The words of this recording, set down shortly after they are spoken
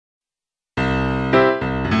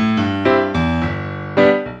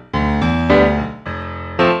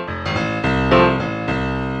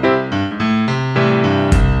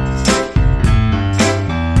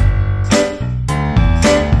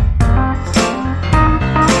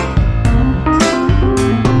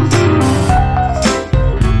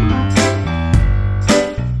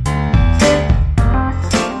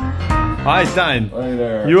Hi, Tijn. Hi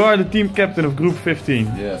there. You are the team captain of Group 15.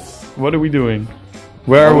 Yes. What are we doing?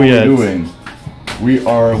 Where are we at? We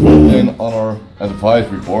are working on our advice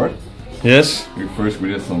report. Yes. First we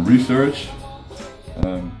did some research,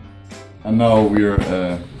 and now we're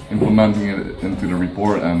implementing it into the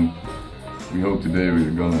report, and we hope today we're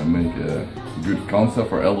gonna make a good concept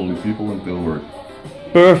for elderly people until work.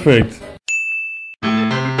 Perfect.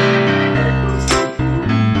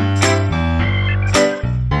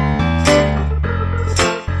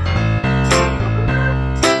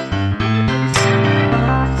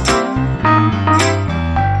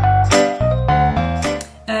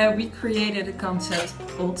 We created a concept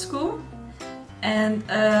Old School, and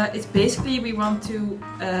it's basically we want to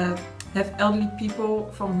have elderly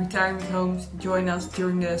people from retirement homes join us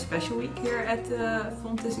during the special week here at the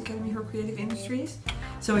Fontys Academy for Creative Industries.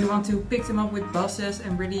 So we want to pick them up with buses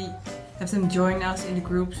and really have them join us in the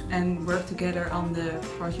groups and work together on the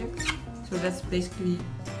projects. So that's basically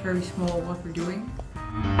very small what we're doing.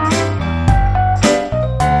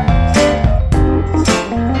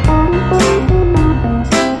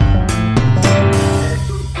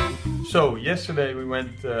 So yesterday we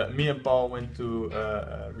went, me and Paul went to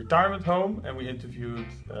a retirement home and we interviewed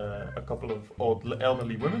a couple of old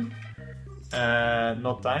elderly women,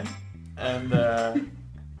 not Tijn, and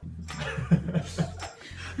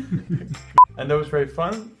and that was very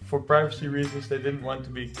fun. For privacy reasons they didn't want to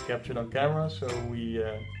be captured on camera, so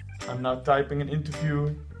I'm now typing an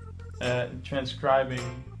interview, transcribing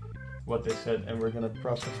what they said, and we're gonna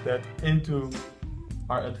process that into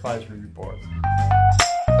our advisory report.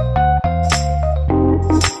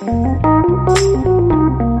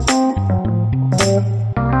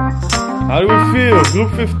 How do we feel? Group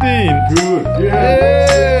 15? Good,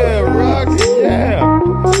 yeah!